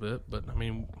it a little bit, but I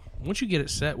mean, once you get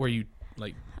it set where you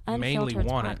like mainly Unfiltered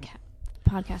want it.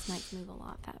 Podcast mics move a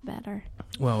lot better.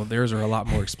 Well, theirs are a lot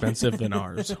more expensive than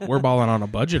ours. We're balling on a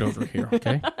budget over here,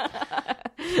 okay?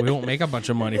 We don't make a bunch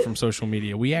of money from social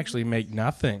media. We actually make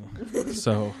nothing.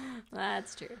 So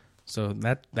That's true. So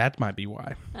that might be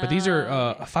why. But these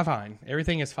are Fifine.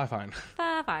 Everything is Fifine.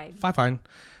 Fifine.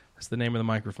 That's the name of the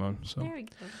microphone. So There we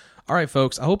go. all right,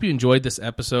 folks. I hope you enjoyed this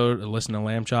episode of Listen to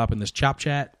Lamb Chop and this Chop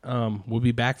Chat. We'll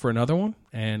be back for another one,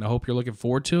 and I hope you're looking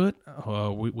forward to it.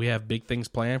 We have big things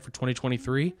planned for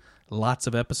 2023. Lots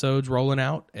of episodes rolling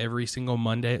out every single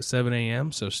Monday at 7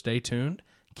 a.m., so stay tuned.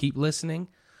 Keep listening.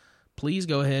 Please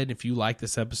go ahead, if you like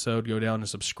this episode, go down and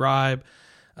subscribe,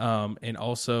 and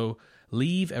also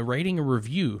leave a rating or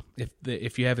review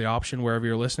if you have the option wherever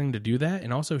you're listening to do that,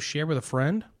 and also share with a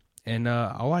friend. And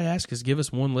all I ask is give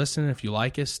us one listen. If you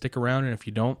like us, stick around, and if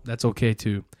you don't, that's okay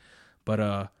too.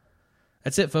 But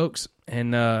that's it, folks.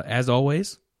 And as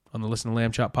always, on the Listen to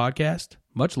Lamb Chop podcast,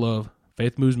 much love.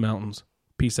 Faith moves mountains.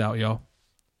 Peace out, y'all.